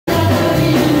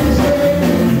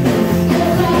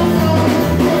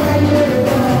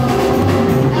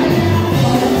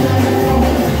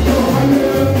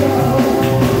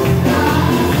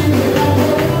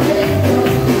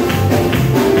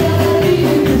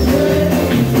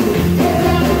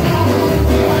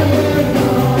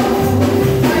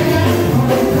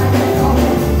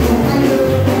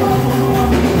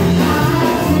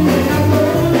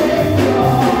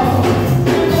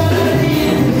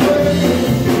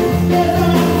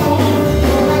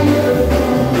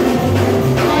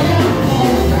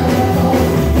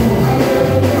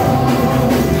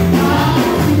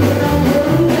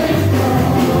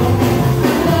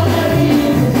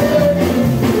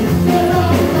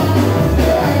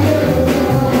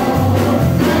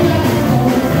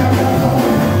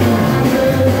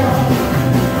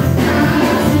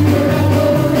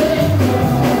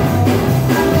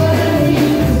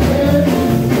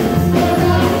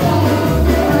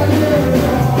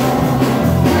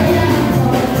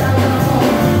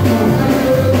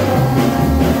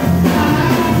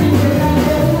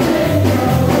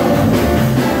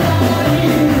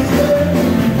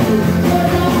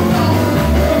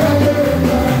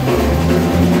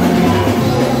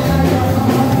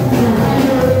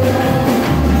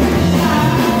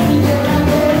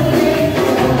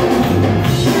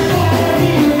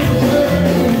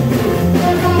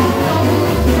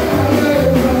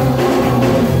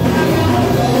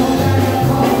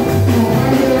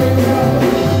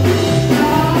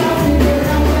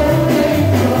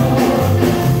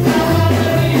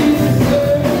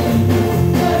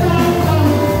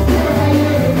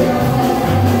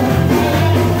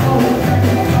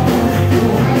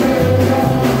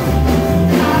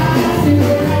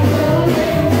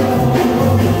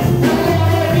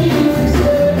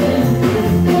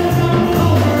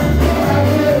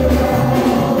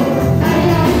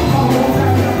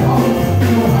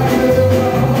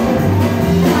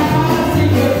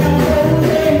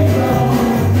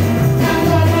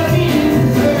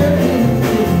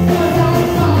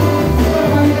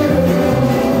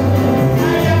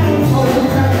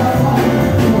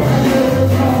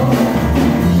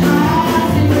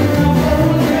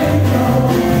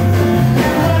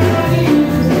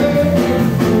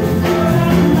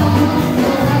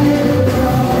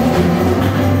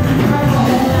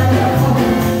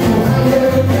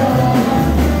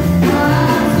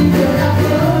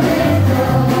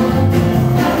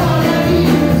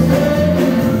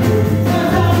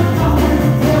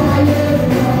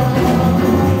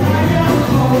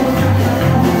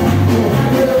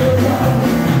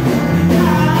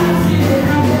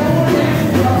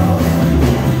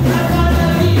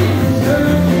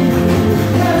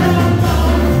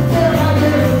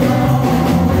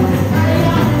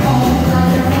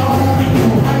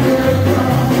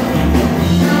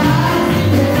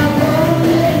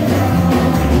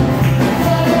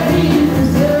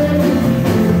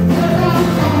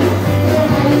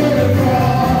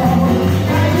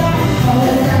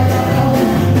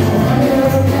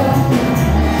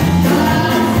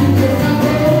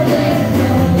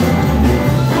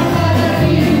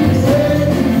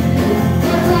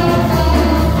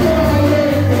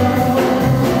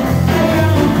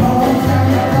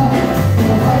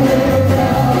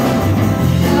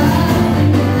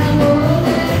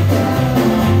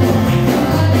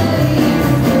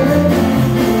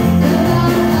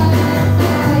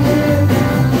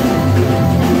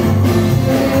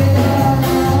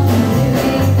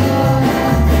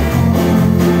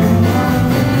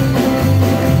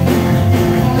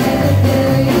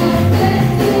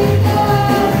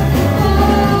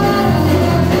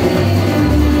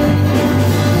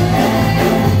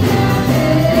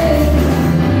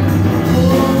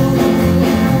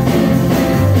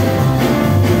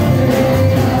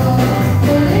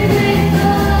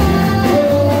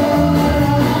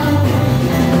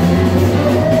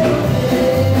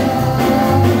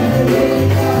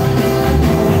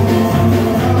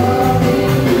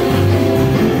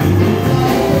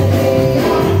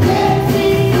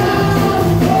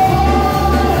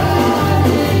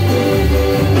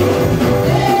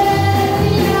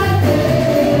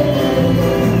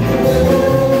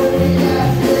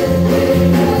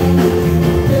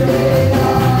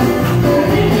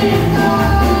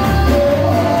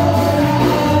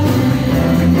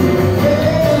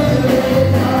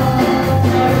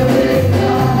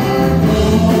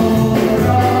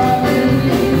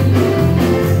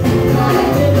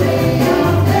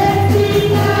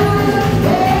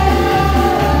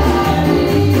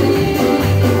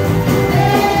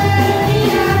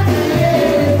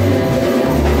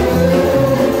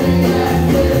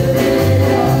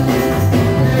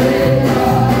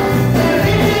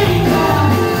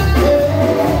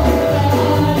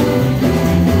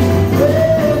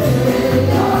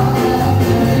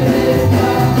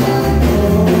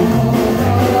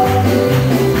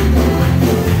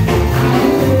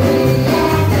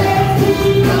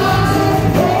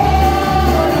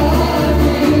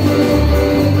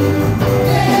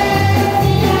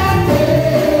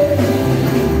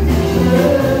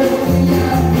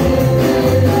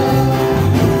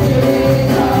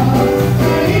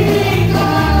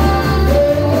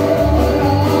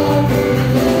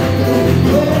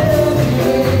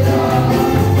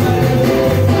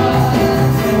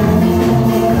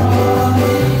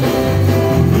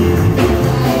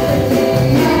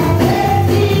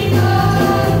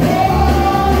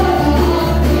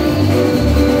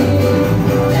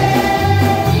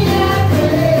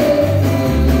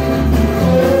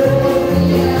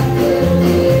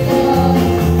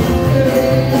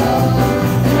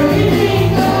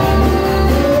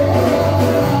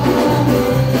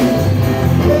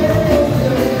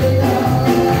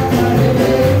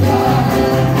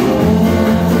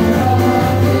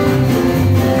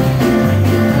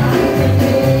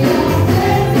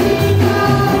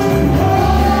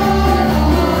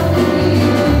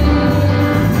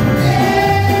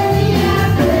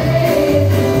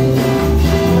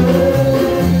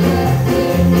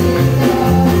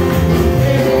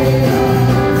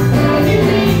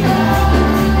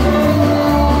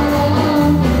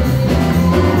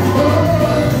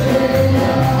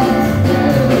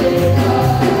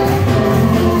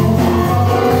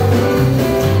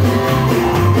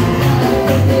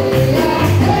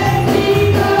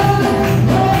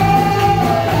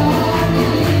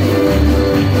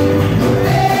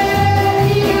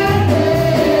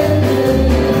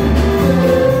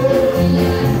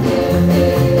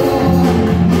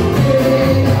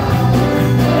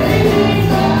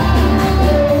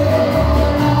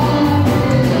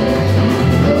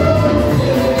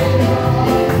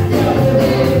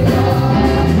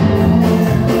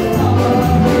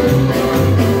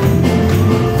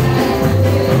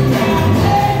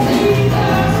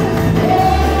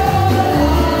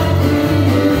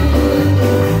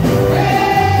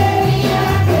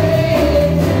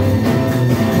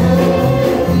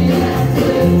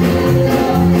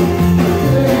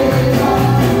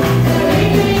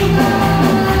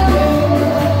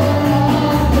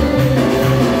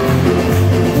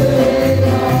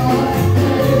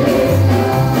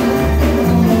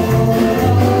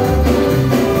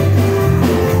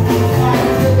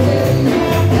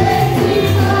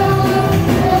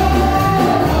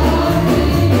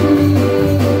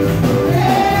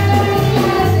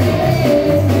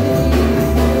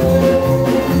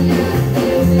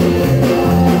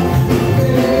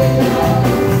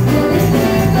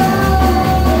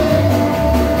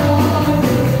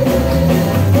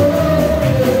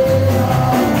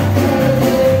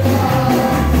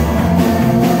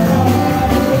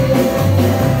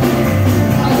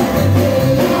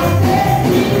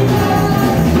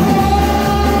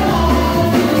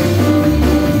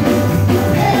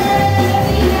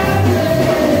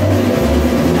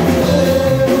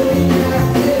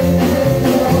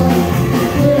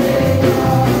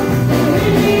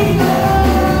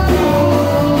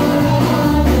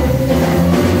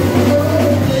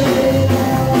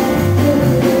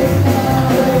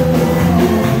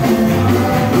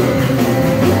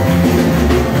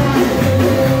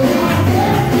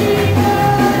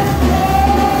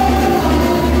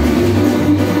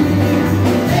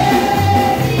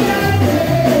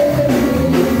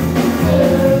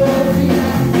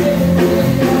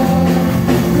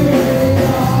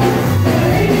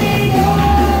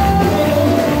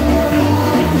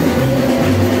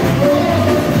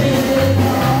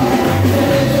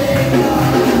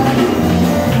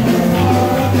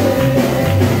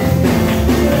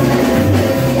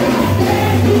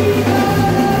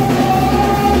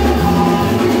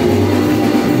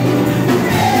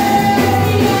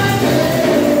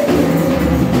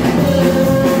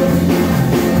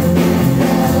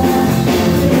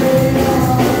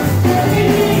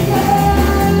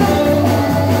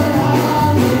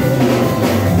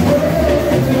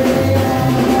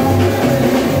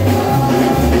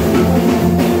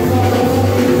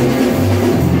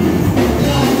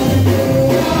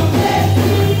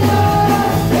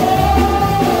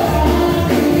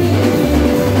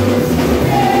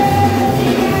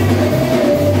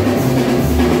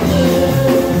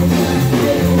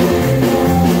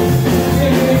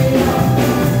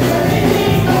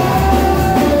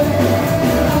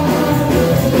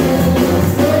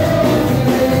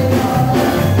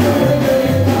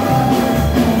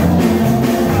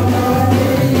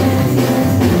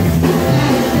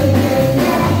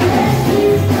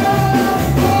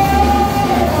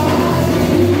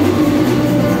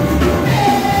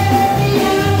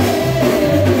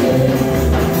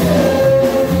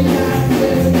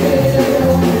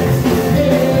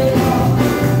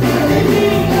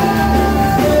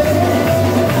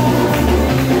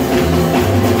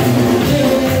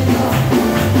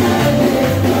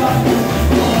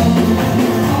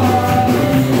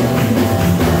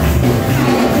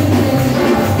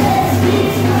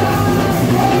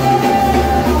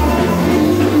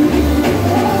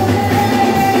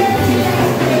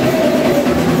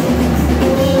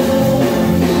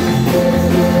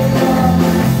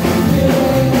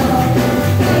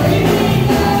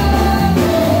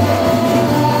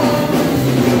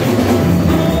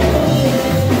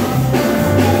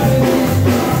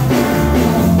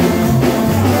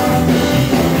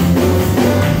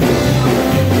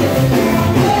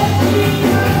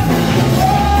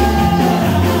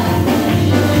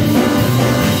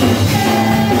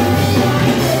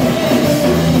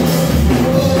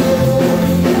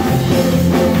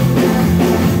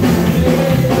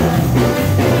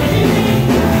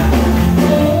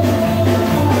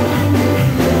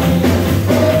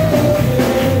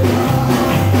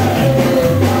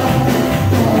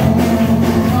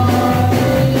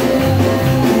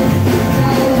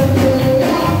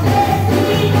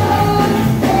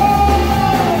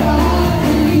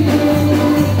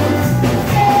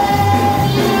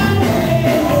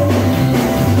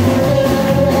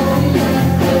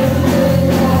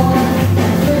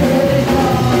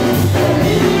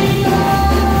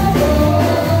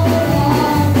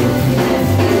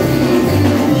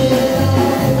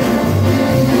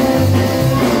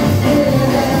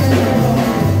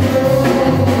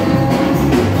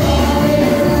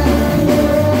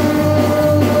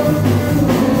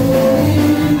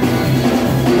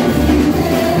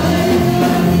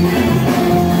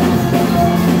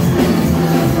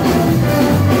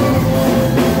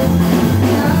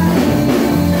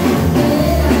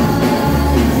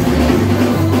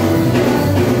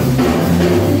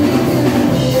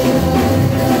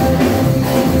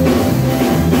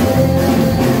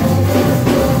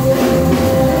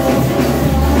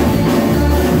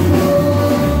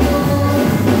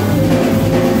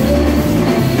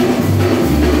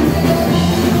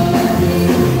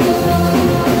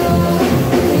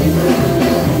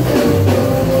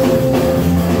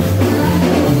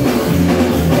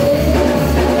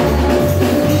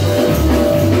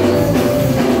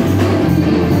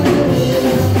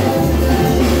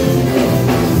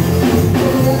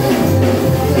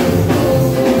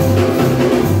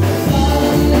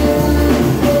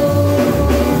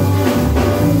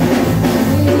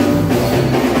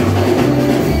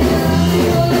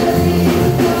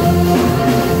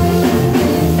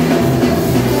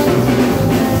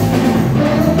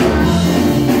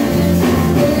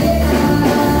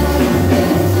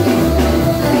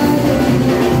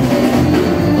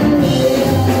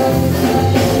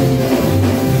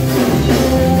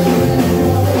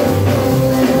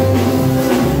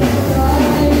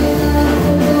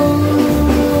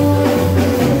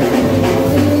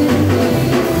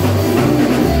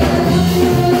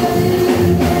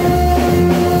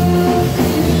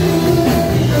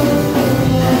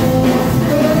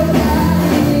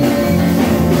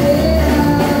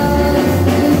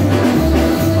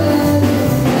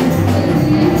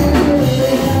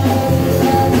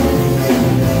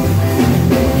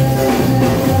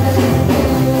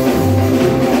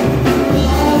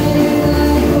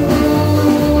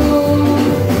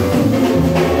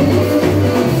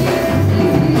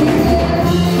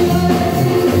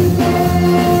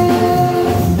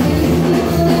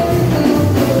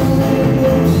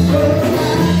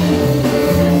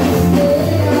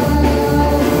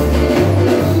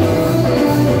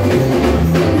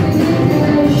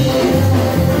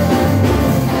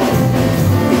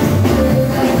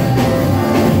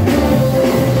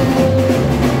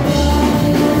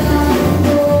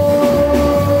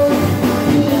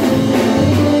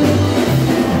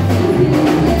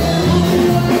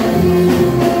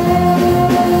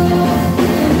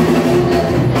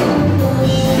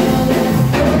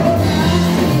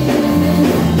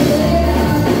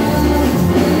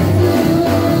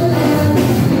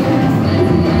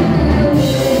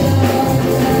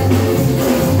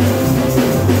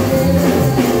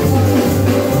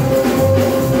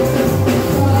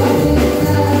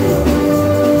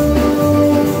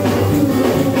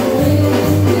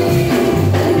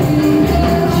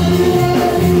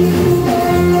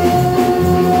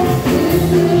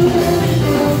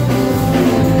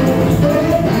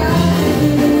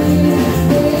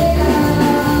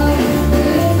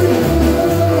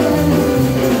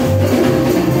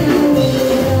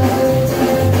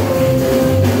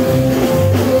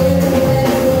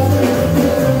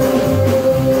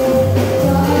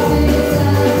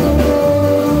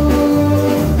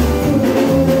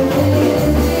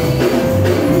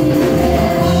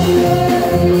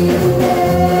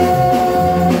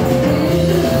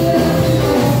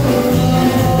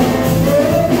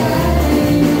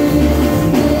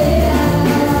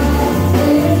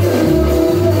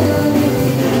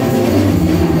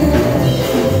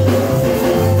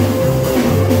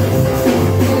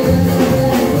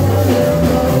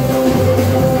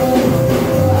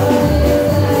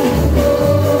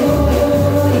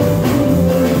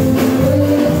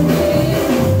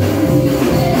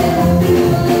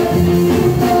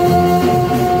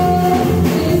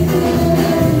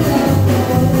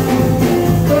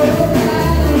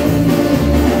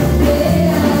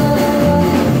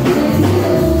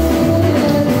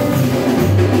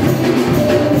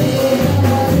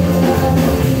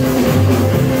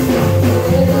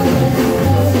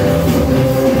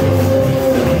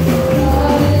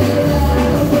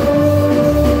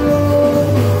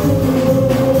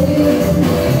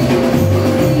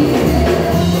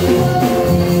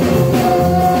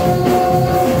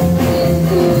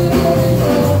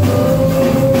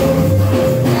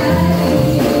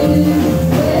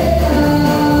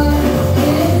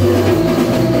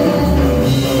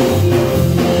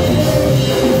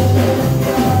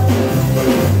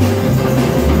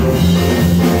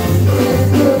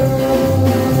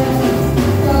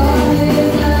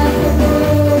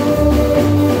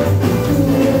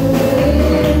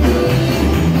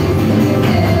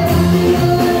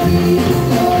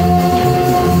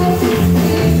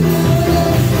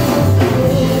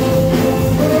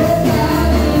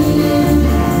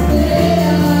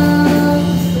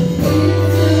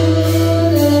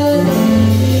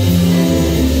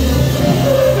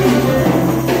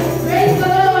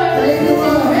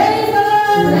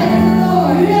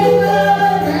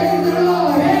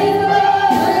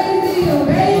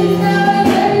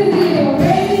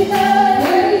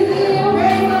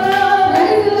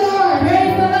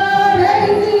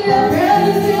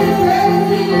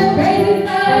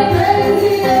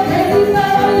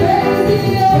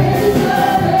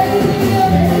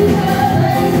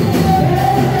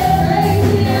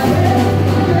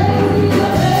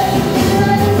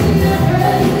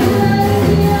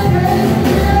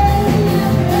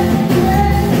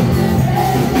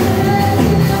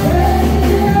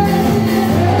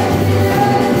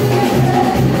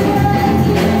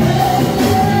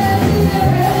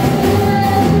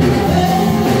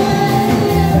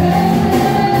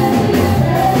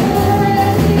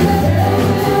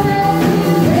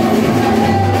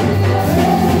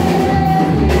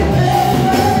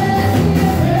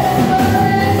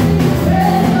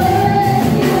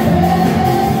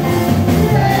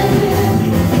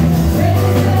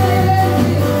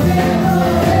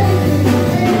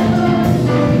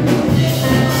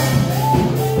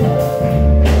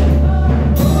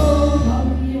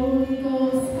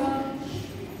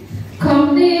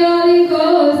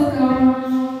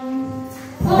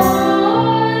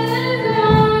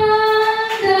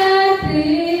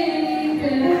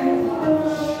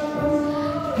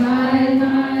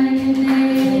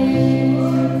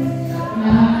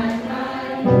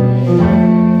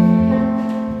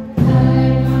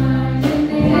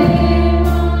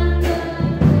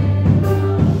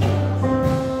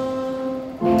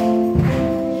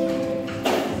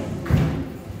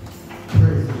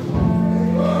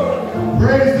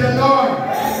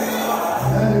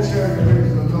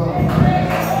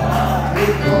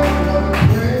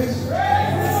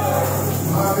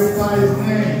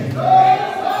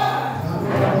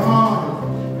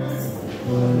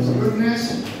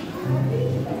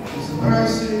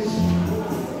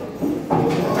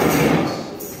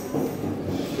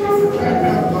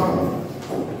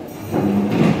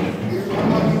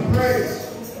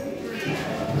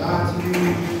as we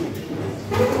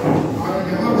are in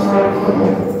the house of God,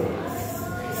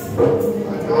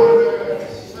 another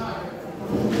Sunday,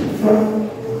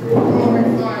 we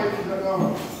glorify the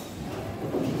Lord.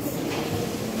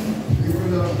 We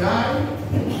will have died,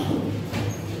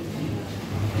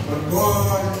 but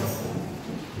God,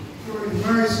 through His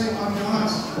mercy unto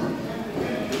us,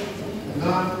 and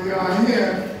now we are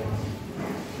here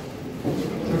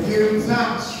to give Him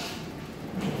thanks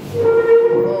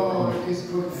for all His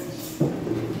goodness.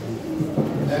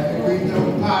 Let me greet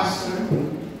our pastor,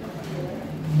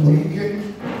 deacon,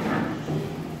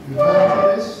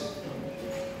 evangelists,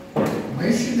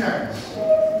 missionaries,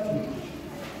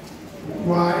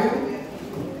 choir,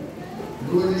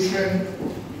 musician,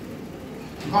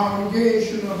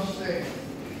 congregation of saints,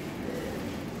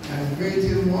 and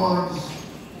greeting ones.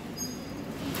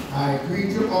 I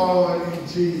greet you all in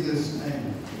Jesus'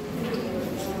 name.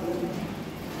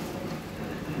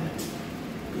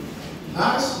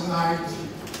 Last night,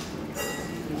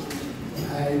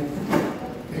 I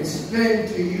explained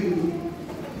to you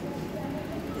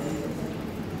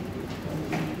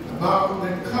about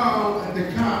the cow and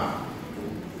the calf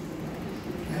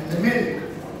and the milk.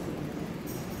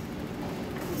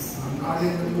 I'm not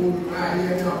in the mood right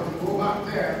here now to go back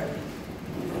there.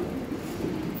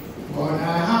 But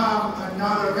I have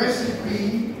another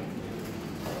recipe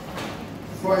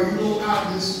for you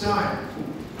at this time.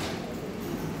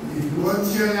 If you weren't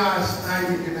here last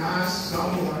night, you can ask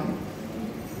someone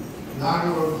that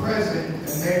were present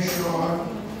and make sure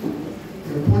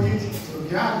you put it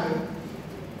together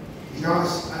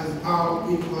just as how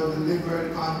it was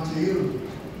delivered unto you.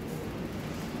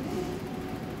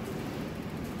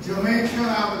 Jamaica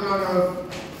have a lot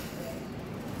of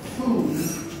food,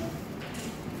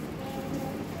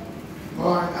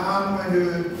 but I'm going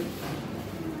to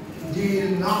deal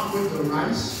not with the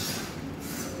rice,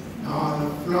 nor the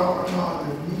flour, nor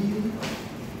the meal,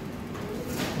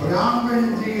 but I'm going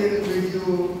to deal with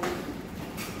you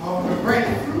on the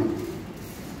breadfruit.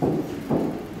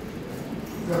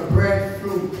 The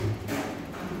breadfruit.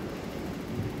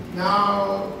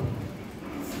 Now,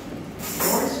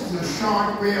 this is a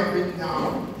short way of it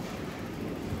now,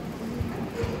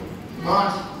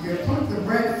 but you put the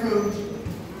breadfruit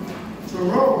to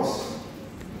roast.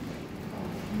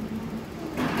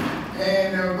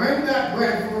 And when that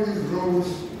breadfruit is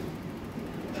roast,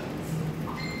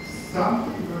 some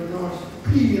people just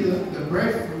peel the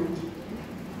breadfruit,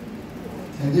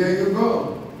 and there you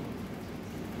go.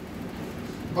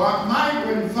 But my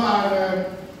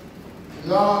grandfather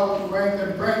loved when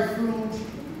the breadfruit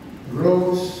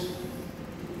roast,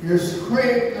 you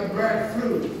scrape the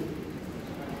breadfruit.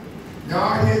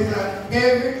 Now it is that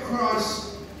every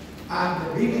crust at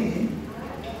the beginning,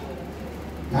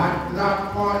 that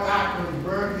black part that was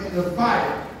burnt in the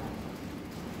fire.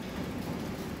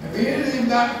 Immediately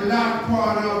that black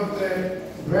part of the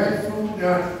breadfruit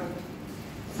that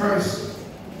first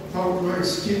outer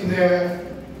skin there,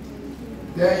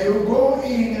 then you go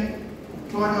in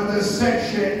to another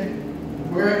section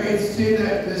where it's still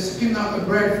the skin of the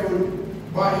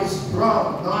breadfruit, but it's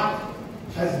brown, not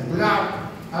as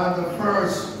black as the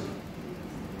first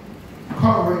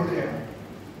covering there.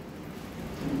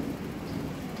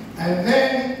 And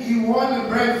then you want the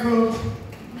breadfruit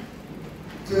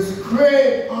to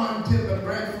scrape until the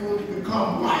breadfruit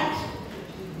become white.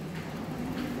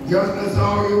 Just as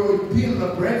how you would peel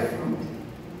the breadfruit.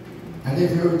 And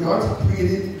if you just peel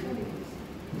it,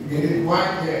 you get it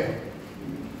white there.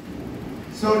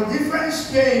 So different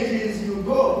stages you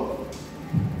go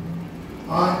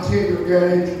until you get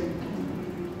it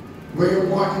where you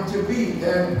want it to be.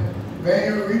 Then when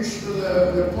you reach to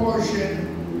the portion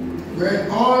where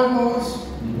it's almost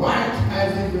white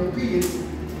as if you peel,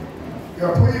 you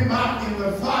put it back in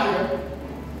the fire,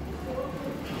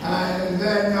 and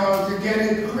then to get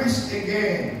it crisp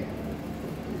again,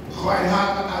 quite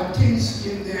have a thin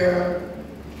skin there,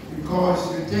 because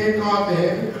you take off the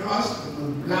heavy crust, it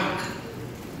was black,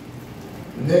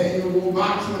 and then you go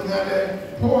back to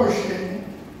another portion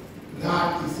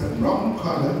that is a brown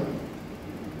color,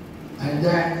 and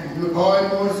then you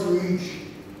almost reach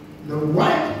the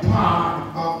white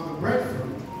part of the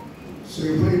breadfruit. So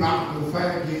you put it back in the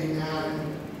fire again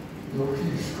and you'll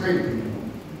keep scraping.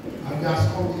 And that's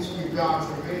how these people are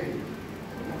made.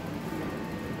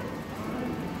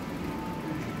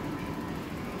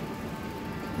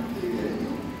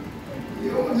 You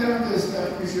don't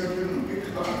understand, Bishop,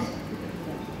 because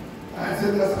I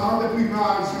said that's how the people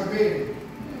are surveyed.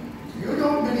 You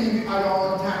don't believe at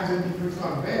all times when people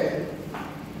are bad,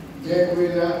 they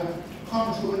will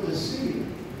come to the sea.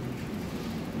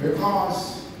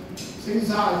 Because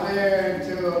Since I learned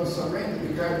to surrender,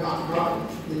 because not God,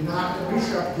 did not the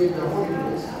bishop give the Holy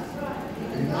Ghost,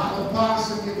 did not the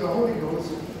pastor give the Holy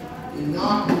Ghost, did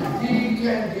not the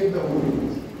deacon give the Holy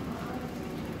Ghost.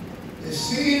 The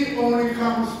seed only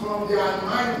comes from the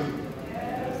Almighty.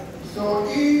 So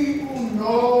he who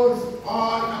knows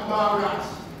all about us,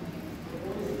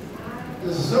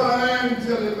 discern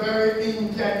to the very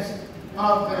intents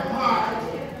of the heart,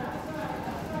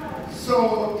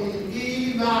 so is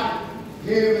he that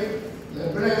gave the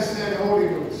blessed Holy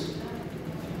Ghost.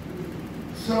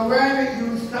 So when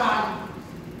you start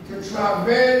to travel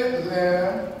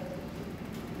there,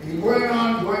 he went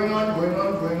on, going on, going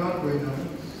on, going on, going on.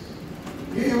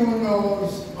 He who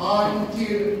knows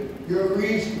until you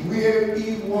reach where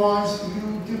he wants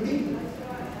you to be.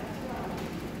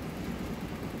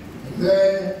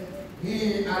 Then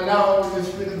he allows the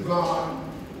Spirit of God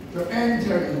to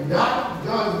enter in. That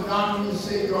does not mean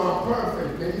say you are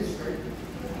perfect. Get it straight.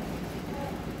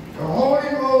 The Holy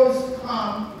Ghost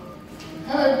come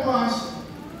help us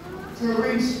to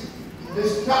reach the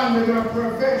standard of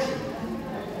perfection.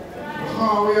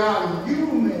 Because we are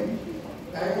human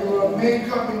and we will make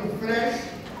up in flesh,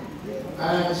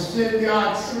 and still there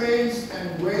are traits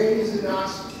and ways in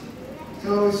us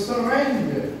to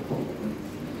surrender.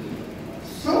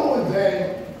 So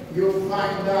then you'll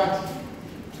find that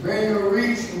when you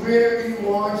reach where he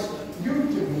wants you to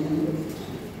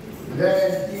be,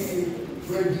 then he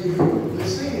will give you the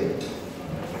seal.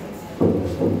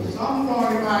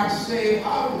 Somebody might say,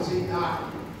 how does he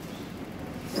not?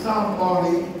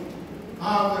 Somebody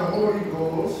have the Holy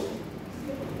Ghost,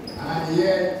 and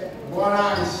yet what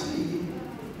I see,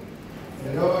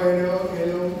 hello, hello,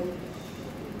 hello,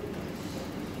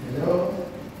 hello.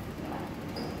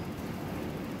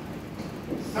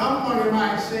 Somebody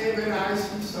might say, when I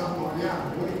see somebody have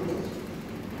the Holy Ghost,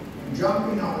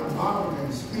 jumping on the mountain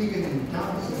and speaking in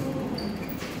tongues,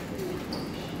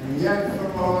 and yet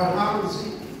from our house,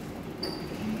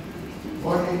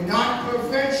 but in not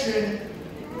perfection,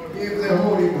 give the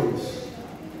Holy Ghost.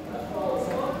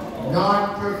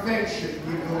 Not perfection,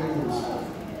 give the Holy Ghost.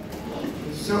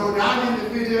 So that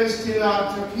individual still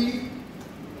have to keep,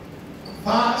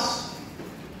 fast,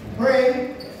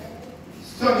 pray,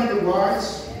 study the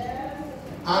words,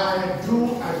 and do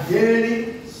a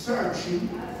daily searching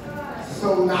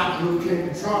so that you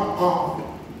can drop off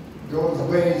those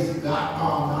ways that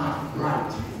are not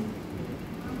right.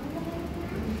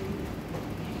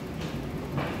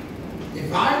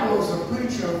 If I was a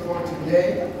preacher for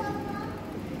today,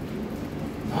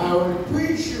 I would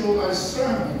preach you a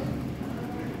sermon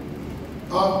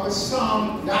of a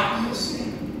song that you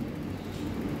sing.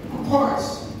 Of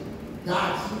course,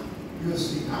 that you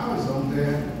sing. I was on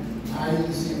there. I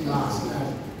didn't sing last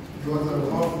night. It was a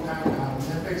long night. I've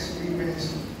never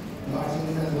experienced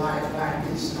nothing in life like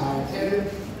this. I tell you,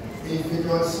 if it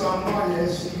was somebody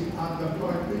else sing on the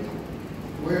pulpit,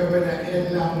 wherever the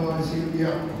headline was, he'll be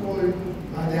up cold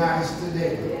on the ice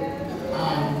today.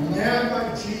 I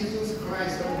never, Jesus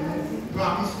Christ,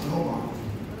 promised no one.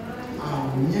 I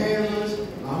never,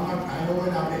 I know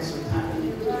when I make so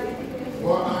tired.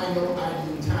 Or I know I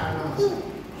didn't tire myself.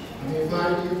 And if I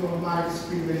give from my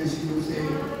experience, you say,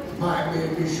 my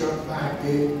way, Bishop, my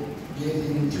way,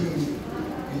 getting into.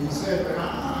 And he said, but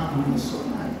I'm in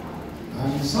sunlight.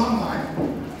 I'm in sunlight.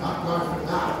 Thank God for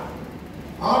that.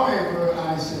 However,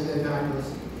 I said that I was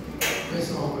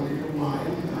pressed off a little while,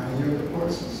 and I hear the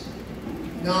voices.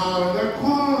 Now, the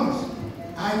cause,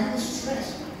 I use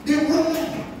stress. The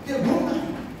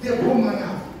woman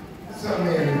of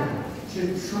Samaria, she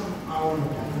trump our God.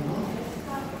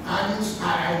 I use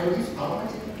all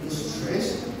the stress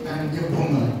and the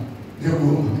woman.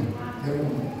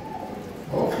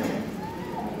 Okay.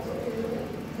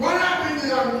 What happened to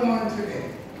that woman today?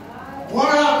 What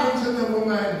happened to the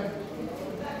woman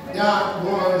that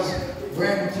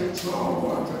went to draw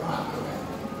water out of it?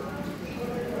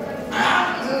 I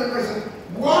asked the person,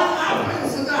 what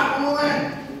happens to that woman?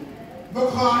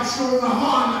 Because she was a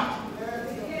harlot.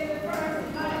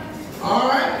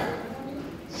 Alright?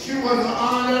 She was an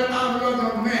harlot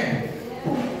of men.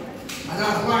 And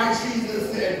that's why Jesus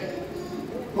said,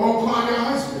 go call your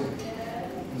husband.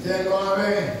 He said, go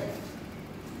away.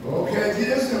 Okay,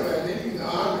 Jesus already, he's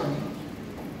arguing.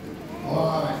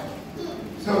 Alright.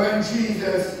 So when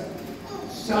Jesus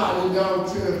started out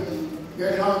to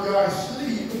get under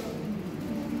sleep,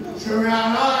 she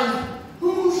realized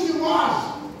who she was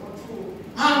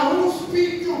and who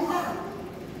speak to her.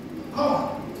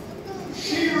 Oh,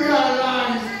 she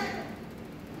realized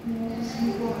who she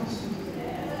was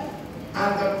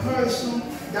and the person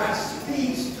that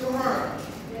speaks to her.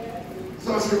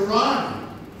 So she ran.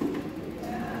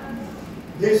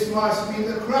 must be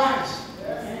the Christ.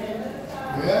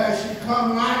 Yeah, she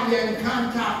come right there in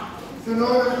contact to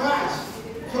know the Christ.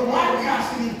 So why we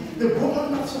asking the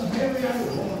woman not so heavy on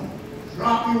the woman?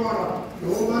 Drop your water. The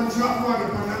woman drop water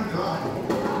upon them God.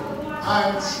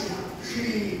 And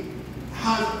she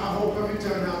has a hope of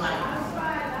eternal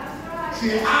life. She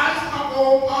has a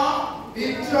hope of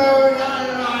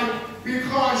eternal life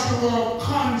because she was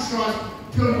conscious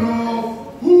to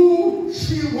know who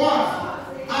she was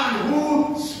and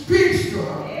who speaks to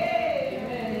her.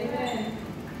 Amen.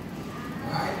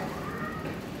 Right?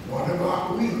 What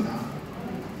about we now?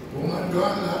 Woman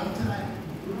gone a long time.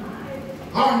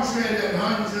 Hundreds and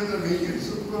hundreds of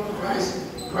years ago,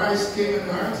 Christ came on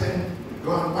earth and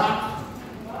gone back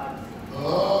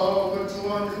over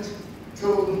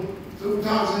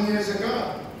 2,000 years ago.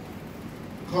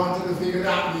 According to the figure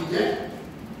that we get,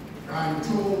 and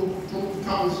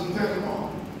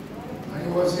 2,031. And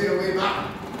he was here way back.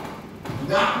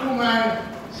 That woman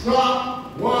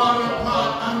dropped water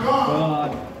pot and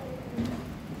gone.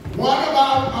 What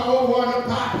about our water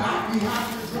pot that we have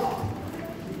to drop?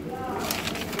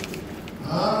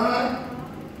 Alright?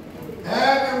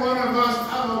 Every one of us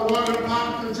have a water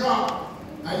pot to drop.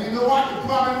 And you know what the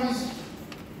problem is?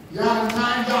 You have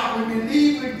times that we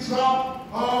believe we drop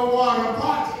our water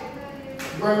pot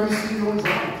where we still don't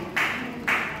drop it.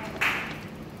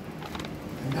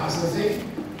 And that's the thing.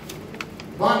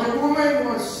 But the woman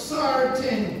was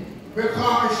certain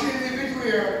because she lived it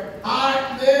where?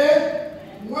 At the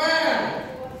well.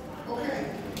 Okay.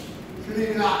 She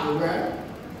lived at the well.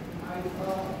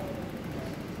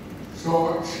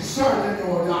 So she certainly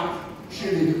knew that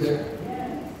she lived there.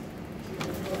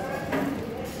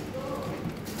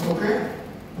 Okay?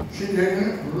 She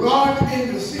didn't run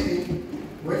in the city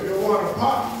with the water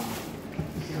pot.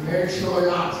 She made sure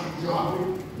that she dropped it,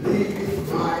 leave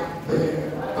it right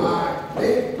there by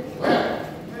the well.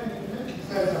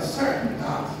 There's a certain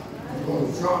that it's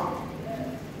going to drop.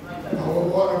 Our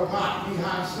water pot, we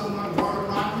have some water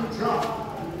pot to drop.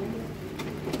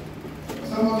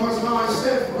 Some of us are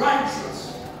self-righteous,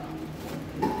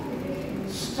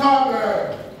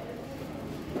 stubborn,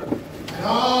 and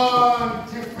all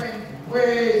different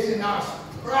ways in us,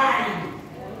 pride.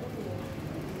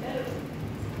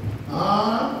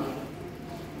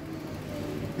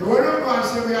 The word of God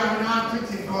says we are not to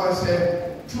think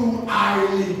ourselves too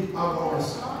highly of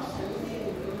ourselves.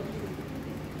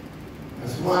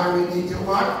 That's why we need to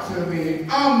what? To be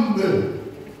humble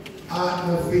at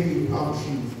the feet of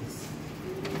Jesus.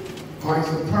 For it's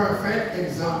a perfect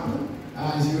example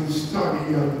as you study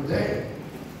the other day.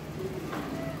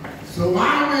 So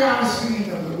while we are seeing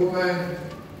the woman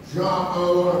drop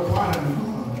our water pot and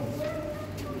gone,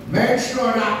 make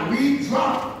sure that we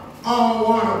drop our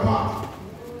water pot.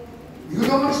 You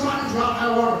don't want to drop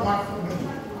our water pot for me.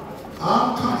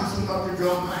 I'm conscious enough to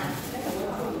drop mine.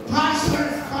 Pastor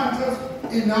is conscious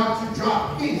enough to drop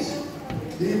his.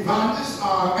 The evangelist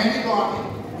or anybody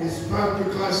is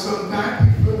because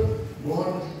sometimes people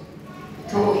want to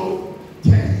tell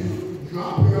you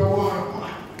drop your water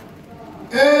pot.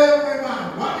 Every man,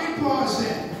 what did Paul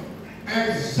say?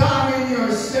 Examine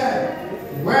yourself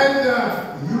whether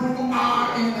you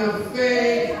are in the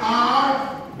faith or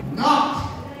not.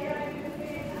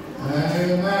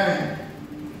 Amen.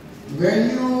 When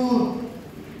you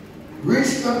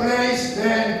reach the place,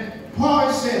 then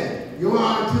Paul said, you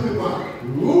are to be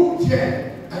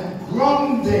rooted and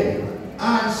grounded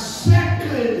and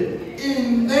settled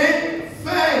in the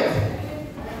faith.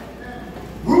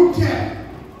 Rooted,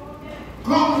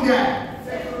 grounded.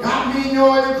 That means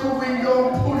your little wind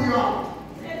don't pull you out.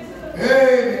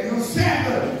 Amen. You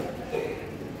settle.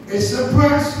 It's a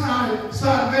personal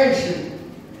salvation.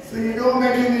 So you don't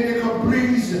make any little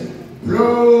breeze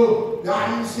blow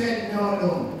that you said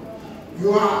no.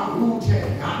 You are rooted.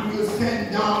 That means you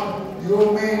send down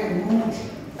your main root.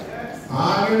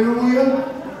 Hallelujah.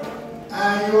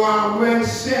 And you are well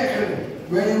settled.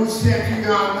 When you settle,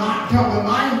 you are not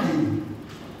double-minded.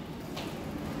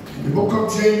 The book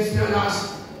of James tells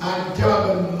us a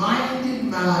double-minded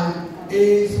man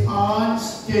is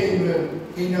unstable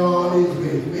in all his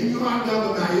ways. When you are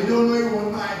double-minded, you don't know your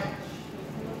own mind.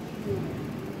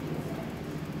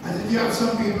 And then you have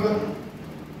some people,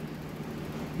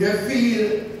 they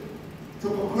feel to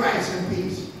put rice and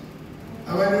peas.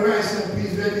 And when the rice and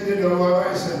peas ready, they don't want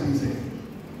rice and peas again.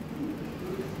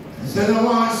 They don't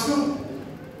want soup.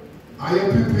 And you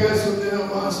prepare soup, they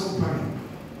don't want soup again.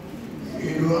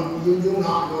 You do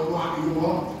not know what you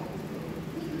want.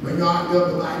 When you are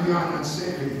double-minded, you are not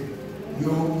sacred.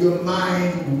 Your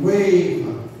mind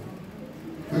wavers.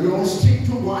 You don't stick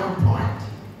to one point.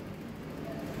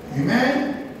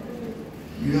 Amen?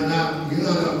 You don't have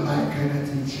my kind of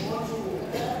teaching.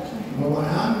 But when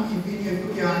I'm giving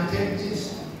you can't take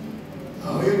this,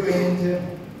 how you going to?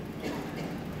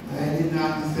 I did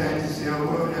not decide to say a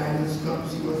word, I just come to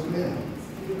see what's there.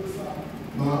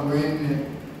 But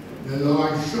when the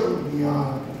Lord showed me I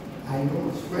know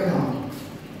what's going on.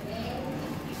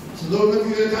 So those of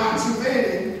you that are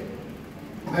travailing,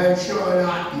 make sure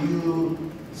that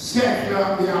you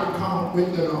settle the account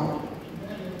with the Lord.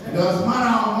 It doesn't matter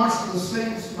how much the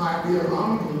saints might be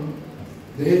around you,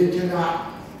 they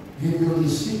cannot give you the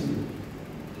secret.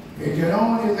 They can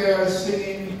only there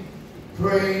singing,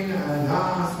 praying, and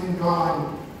asking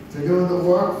God to do the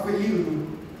work for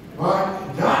you.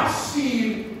 But that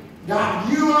seed that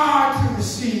you are to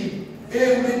receive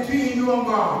is between you and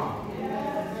God.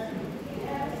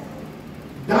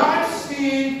 That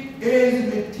seed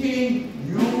is between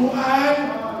you and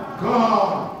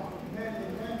God.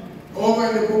 Over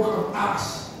in the book of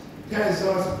Acts tells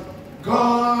us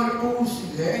God who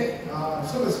said,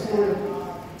 some school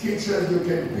teachers you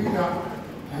can pick up,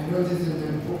 I noticed in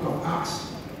the book of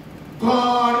Acts,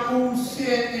 God who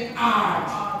set the art,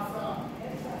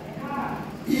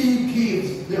 He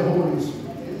gives the Holy Spirit.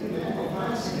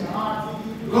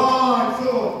 God,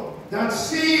 so that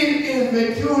seed is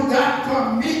with you, that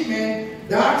commitment,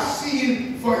 that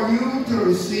seed for you to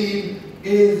receive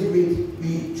is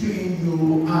between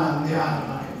you and the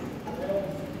Almighty.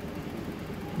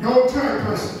 No third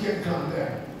person can come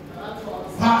there.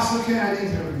 Pastor can't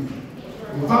intervene.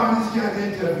 The evangelist can't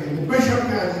intervene. The bishop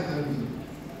can't intervene.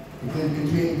 It is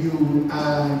between you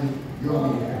and your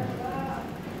Maker.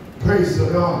 Praise the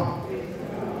Lord.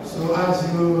 So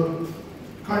as you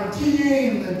continue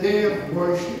in the day of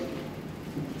worship,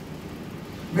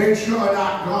 make sure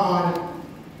that God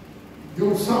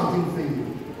do something for you.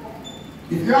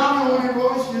 If you have the Holy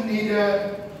Ghost, you need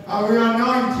a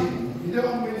re-anointing. You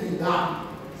don't really need that.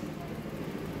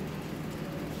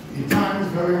 The time is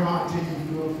very hot if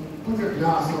you put a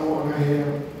glass of water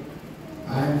here,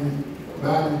 and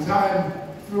by the time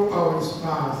 2 hours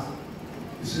pass,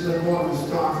 you see the water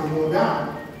start to go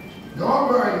down.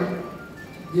 Nobody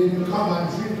didn't come and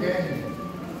drink anything.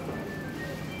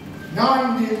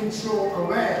 None didn't throw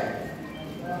away.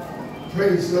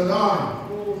 Praise the Lord.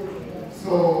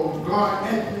 So God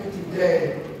help me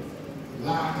today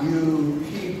that you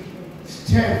keep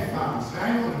steadfast.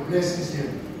 I know the blessing is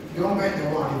here. Don't make the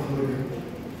water for you.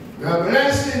 The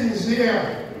blessing is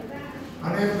here.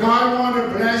 And if God wants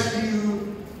to bless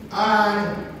you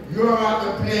and you're at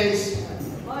the place,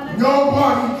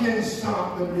 nobody can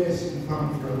stop the blessing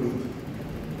from flowing.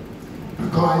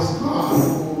 Because God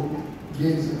who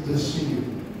gives the seed.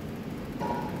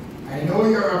 I know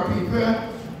you're a people.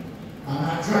 I'm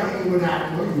not trying to do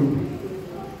that for you.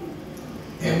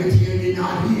 Everything you did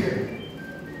not hear.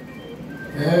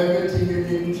 Everything you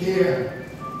didn't hear.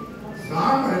 So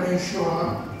I'm going to make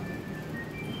sure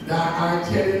that I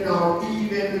tell you now,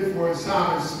 even before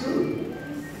Sabbath school,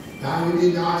 that you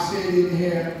did not say it in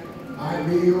here. I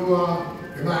may you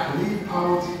might leave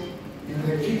out in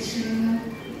the kitchen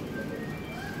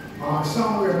or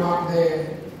somewhere back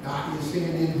there that you say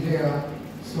it in here,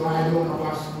 so I don't know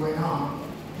what's going on.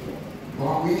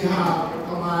 But we have a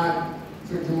command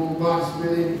to do God's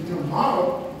willing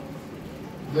tomorrow.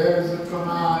 There's a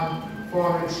command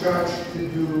for the church to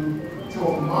do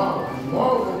tomorrow.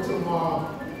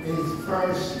 Tomorrow is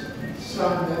first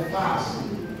Sunday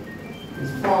fasting. It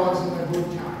falls in a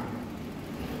good time.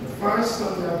 The first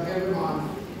Sunday of every month,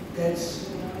 it's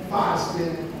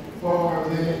fasting for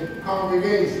the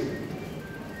congregation.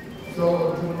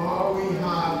 So tomorrow we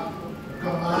have a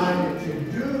command to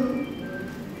do.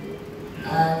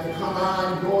 And the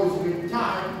command goes with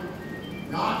time,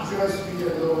 not just me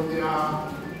alone. There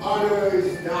are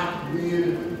others that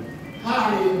will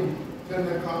carry to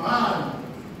the command.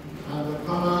 And the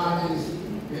command is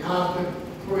we have to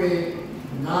pray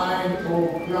 9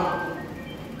 o'clock,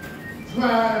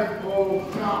 12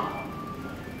 o'clock,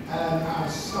 and at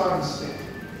sunset.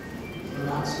 So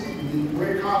that's it. We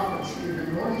wake up at 3 in the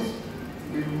morning.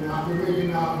 We will not be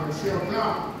waking up at 3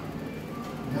 o'clock.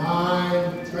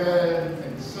 9, 12,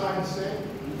 and sunset.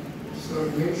 So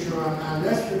make sure, and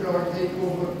let the Lord take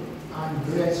over and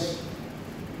bless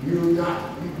you,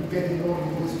 that people getting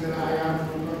Holy Ghost that I am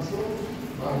no control.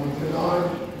 But if the Lord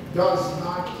does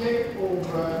not take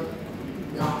over,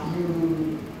 that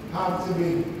you have to be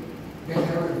getting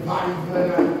a revival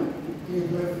and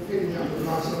people filling up,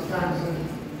 because sometimes when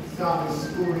you start the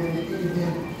school in the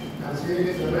evening, that's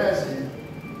really the lesson.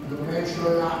 You make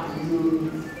sure that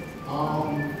you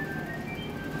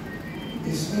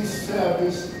dismiss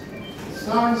service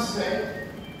sunset,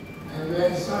 and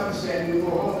then sunset you go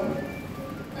home,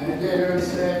 And then he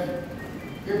said,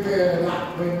 prepare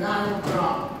that when 9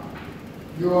 o'clock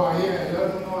you are here. It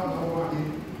doesn't want nobody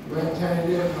when 10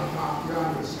 11 o'clock you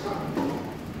understand.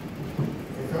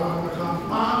 If you're on the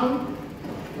compound,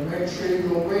 you make sure you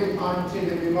don't wait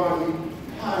until everybody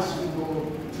has to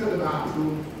go to the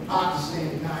bathroom at the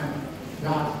same time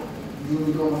that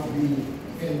you don't be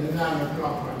in the 9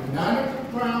 o'clock. But the 9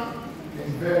 o'clock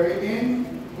is very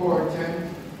important,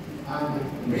 and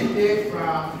the midday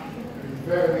prayer is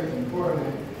very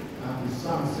important, and the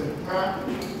sunset prayer.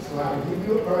 So I'll give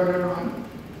you earlier on,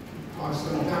 or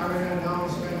sometime an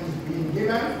announcement is being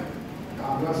given.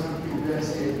 God bless some people that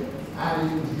say, I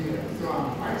didn't hear. So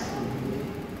I'm quite sure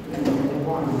you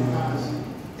one who has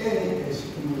any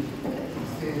excuse to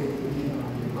stay with me.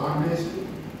 God bless you.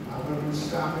 I'm going to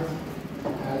stop it.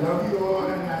 I love you all,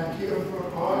 and I care for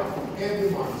all,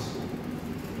 everyone.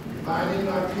 If I did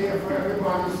not care for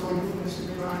everybody, so you can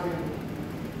sit around here.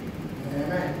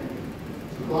 Amen.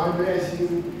 So God bless you,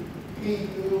 keep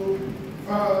you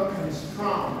firm and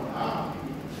strong.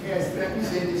 Yes, let me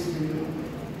say this to you.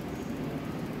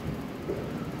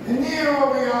 And here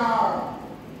we are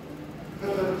to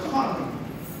the coming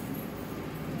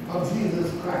of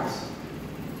Jesus Christ,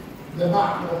 the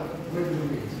battle with the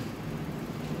victory.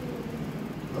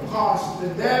 Because the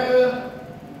devil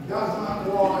does not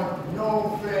want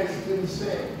no flesh to be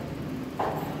saved.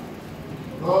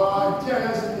 God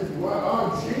tells us in his word,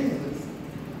 oh Jesus.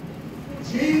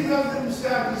 Jesus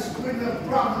himself, the spirit of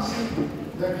prophecy,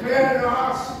 declared to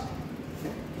us,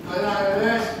 and I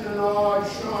bless the Lord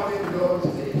surely in those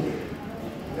days,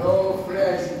 no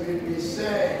flesh will be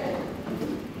saved.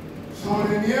 So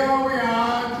then here we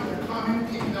are to the coming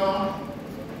kingdom,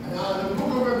 and as the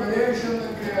book of Revelation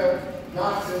declares,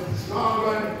 that the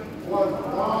dragon was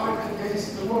warned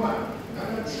against the woman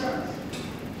and the church,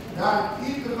 that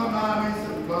keep the commandments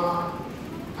of God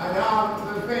and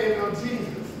have the faith of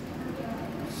Jesus.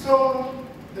 So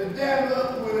the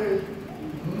devil will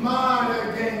mad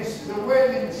against the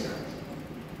wedding church.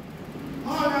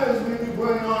 Others will be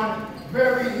going on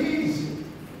very easy.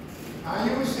 And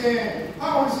you say,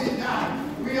 how is it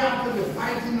that we have to be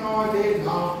fighting all day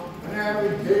long, and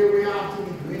every day we have to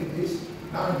be doing this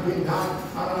and doing that,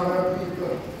 and other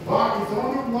people? But it's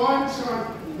only one church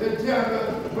the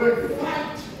devil will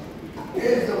fight.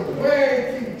 Is the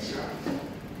waiting church.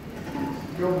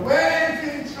 The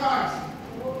waiting church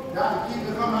that keep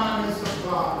the commandments of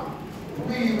God.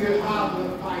 We will have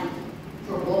the fight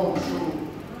to go through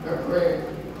the great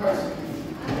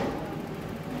persecution.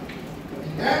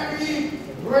 And then we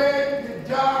break the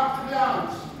dark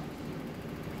clouds.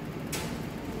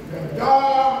 The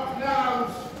dark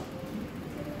clouds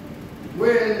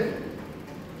will,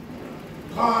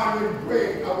 God will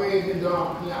break away the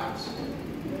dark clouds.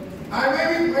 And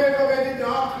when we break away the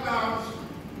dark clouds,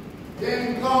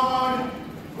 then God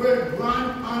will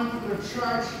grant unto the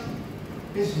church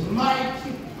his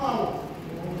mighty power.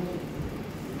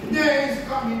 The day is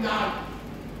coming that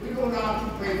we don't have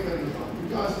to pray for them. We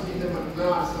just give them a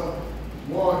glass of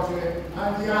water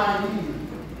and they are healed.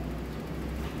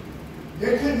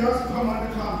 They can just come on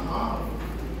the compound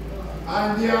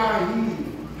and they are healed.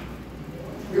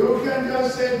 You can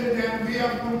just say to them, we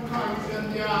have good courage,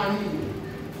 and they are healed.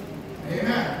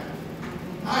 Amen.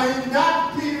 And in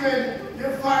that period, the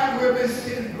fight will be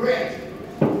still great.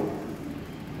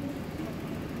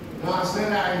 Last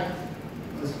night I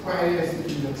was quiet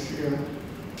in the chair.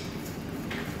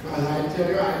 Because I tell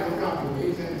you, I don't have to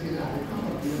wait until I come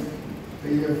up here to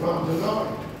hear from the Lord.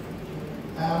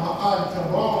 I'm an altar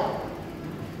boy.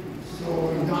 So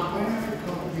not when I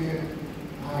come up here,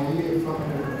 I hear from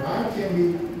the Lord. I can be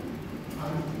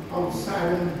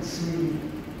outside in the tree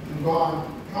and God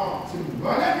talk to me.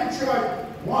 But every church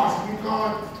watch me,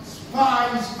 because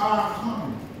spies are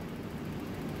coming.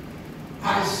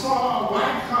 I saw a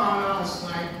white car last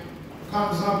night,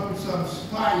 comes up with some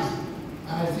spies,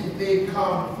 and I think they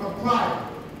come for pride.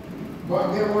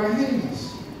 But they were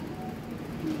enemies.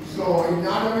 So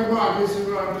not everybody is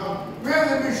going to come. Where's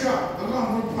the bishop? I'm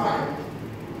going for pride.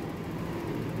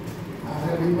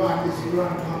 And everybody is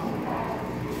going to come.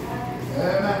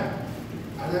 Amen.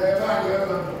 And everybody is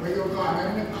going to pray your God.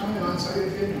 I'm going to answer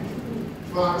the thing.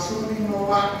 For truly know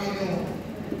what we know.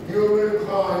 You will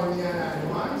call me and I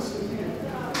will answer you.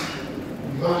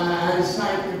 But I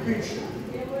cite the picture.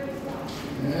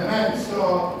 Amen.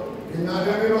 So, not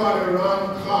everybody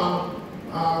run, come,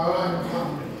 run,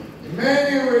 come.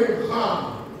 Many will come.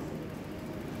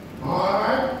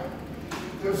 Alright?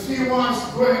 To see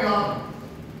what's going on.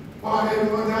 But they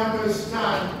don't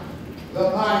understand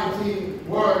the mighty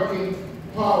working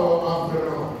power of the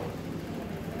Lord.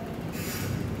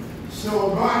 So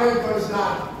God help us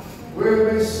that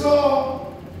where we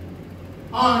saw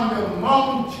on the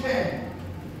mountain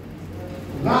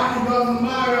that it doesn't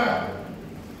matter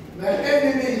the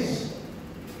enemies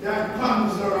that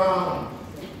comes around.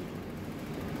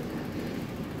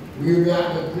 We'll be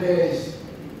at the place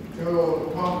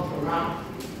to counteract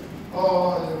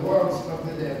all the works of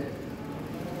the devil.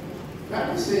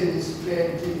 Let me say this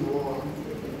plain to you all,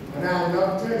 and I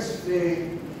love to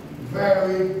explain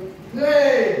very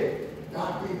plain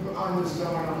that people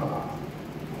understand what I'm about.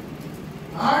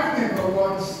 I remember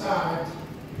one Sabbath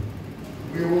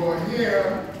we were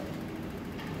here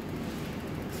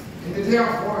in the day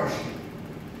of worship,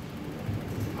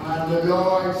 and the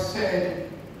Lord said,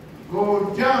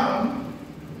 go down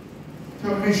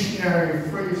to Missionary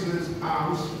Fraser's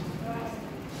house,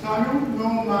 salute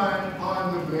no man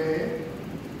on the way,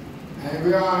 and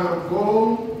we are to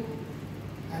go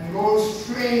and go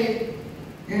straight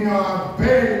in our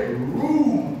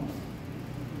bedroom.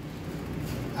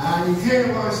 And he gave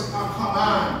us a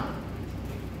command.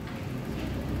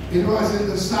 It was in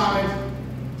the Sabbath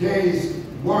day's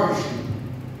worship.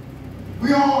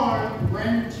 We all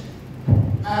went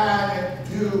and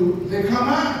do the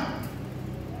command.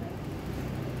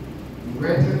 We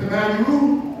went to the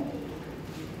bedroom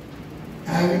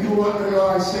and we do what the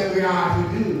Lord said we are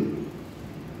to do.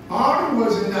 All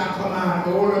was in that command,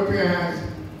 hold up your hands.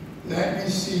 Let me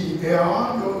see. They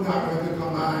all know that was the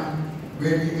command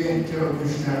when we went to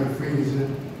Missionary Fraser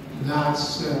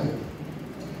last Sunday.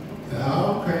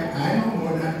 Okay, I know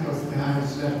more than just the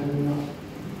hands that you know.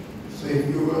 So if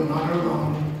you were not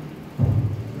around,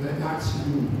 then that's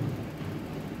you.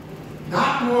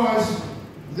 That was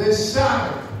the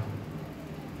Sabbath.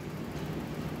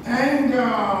 And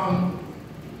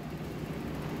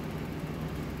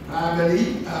I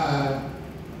believe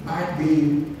might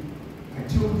be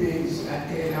 2 days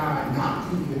and not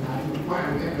even, I don't quite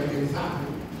remember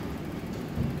exactly.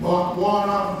 But one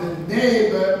of the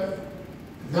neighbors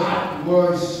that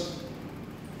was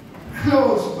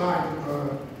close by to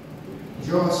her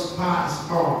just passed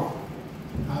off,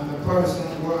 and the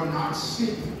person were not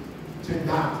sick to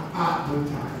that at the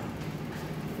time.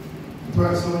 The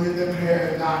person only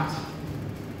declared that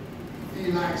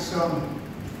he like some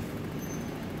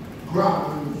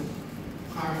gravel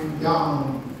coming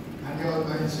down, and the other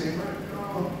man said, well,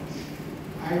 no,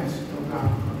 I don't see no gravel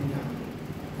coming down.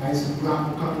 I see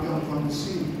gravel coming down from the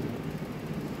sea.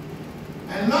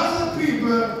 And lots of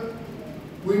people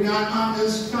will not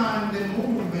understand the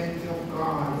movement of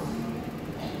God's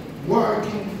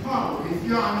working power if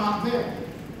you are not there.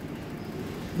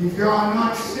 If you are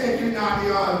not sitting at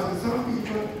the altar, some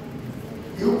people,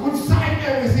 you could sign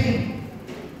everything,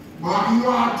 but you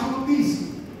are too busy.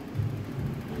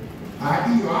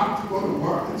 Maybe you have to go to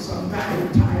work and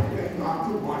sometimes you're tired, you have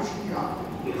to wash, you have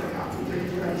to take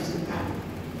care of everything.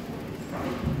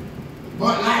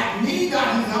 But like me, that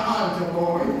is an altar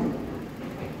boy.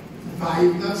 If I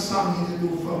have not something to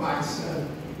do for myself,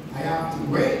 I have to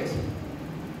wait.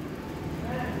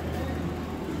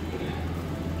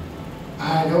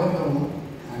 I don't know.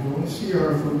 I don't see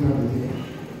her from the other day.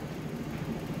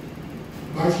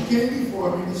 But she came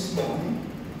before me this morning.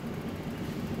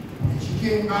 And she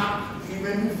came back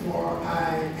even before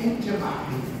I entered back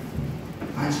here.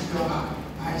 And she come back.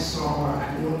 I saw her.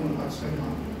 I don't know what's going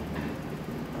on.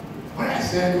 When I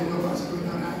said I don't know what's going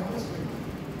on, I know what's going on.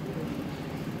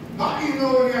 But you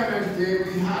know, the other day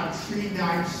we had 3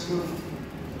 nights of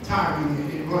tarrying.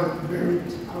 It was very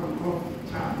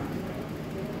rough time.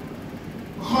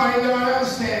 My Lord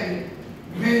said,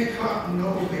 make up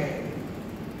no bed.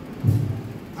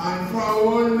 And for an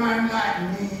old man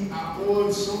like me, an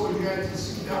old soldier, to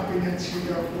sit up in a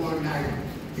chair all night,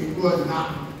 it was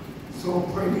not so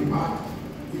pretty, but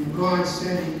if God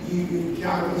said it, He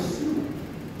carried us through.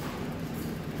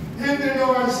 Then the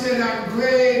Lord said a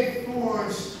great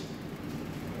force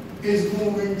is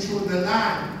moving through the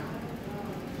land.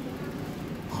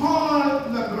 Call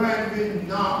the brethren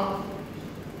now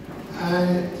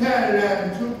and tell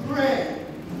them to pray.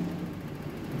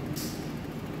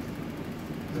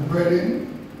 The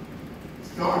brethren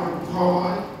started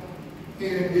calling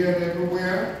here and there and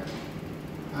everywhere,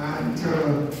 and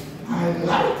I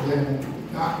like them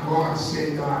that God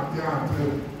said that they are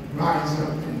to rise up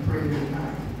and pray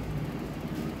tonight.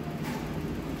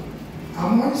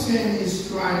 I'm not saying this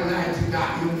to highlight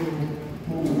that you know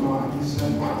who God is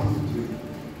and what He doing.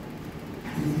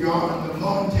 If you're on the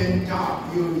mountain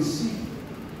top, you will see.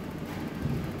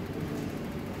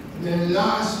 And then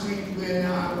last week when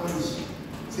I was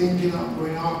thinking of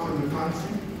going out to the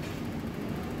country,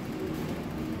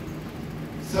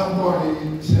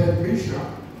 somebody said, Bishop,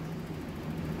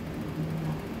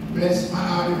 bless my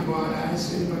heart and God. I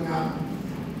say, but I'm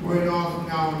going off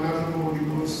now, another Holy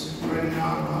Ghost running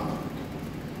out.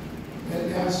 Let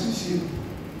the associate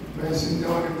blessing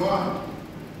down to God.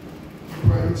 The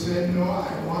brother said, no,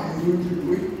 I want you to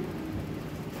do it.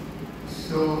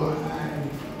 So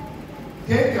I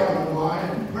take down the wine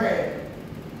and pray.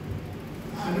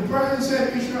 And the brother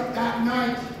said, Bishop, that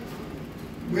night,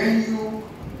 when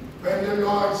the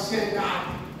Lord said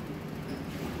that,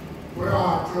 we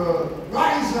are to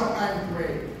rise up and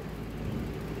pray.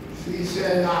 She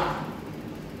said that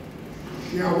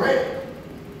she awake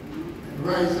and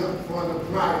rise up for the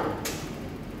prayer.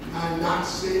 And that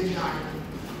same night,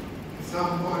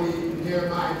 somebody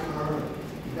nearby to her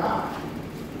died.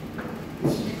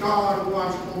 See, God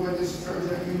watched over this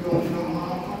church and you don't know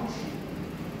how much.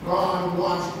 God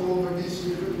watched over this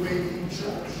little waiting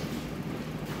church.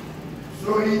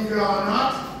 So if you are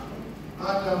not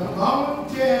on the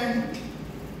mountain,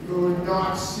 you will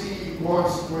not see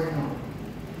what's going on.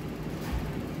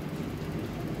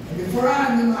 And before I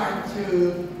hand the mic to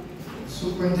the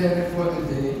superintendent for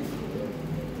the day,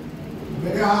 I'm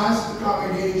going to ask the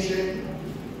congregation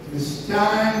to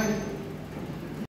stand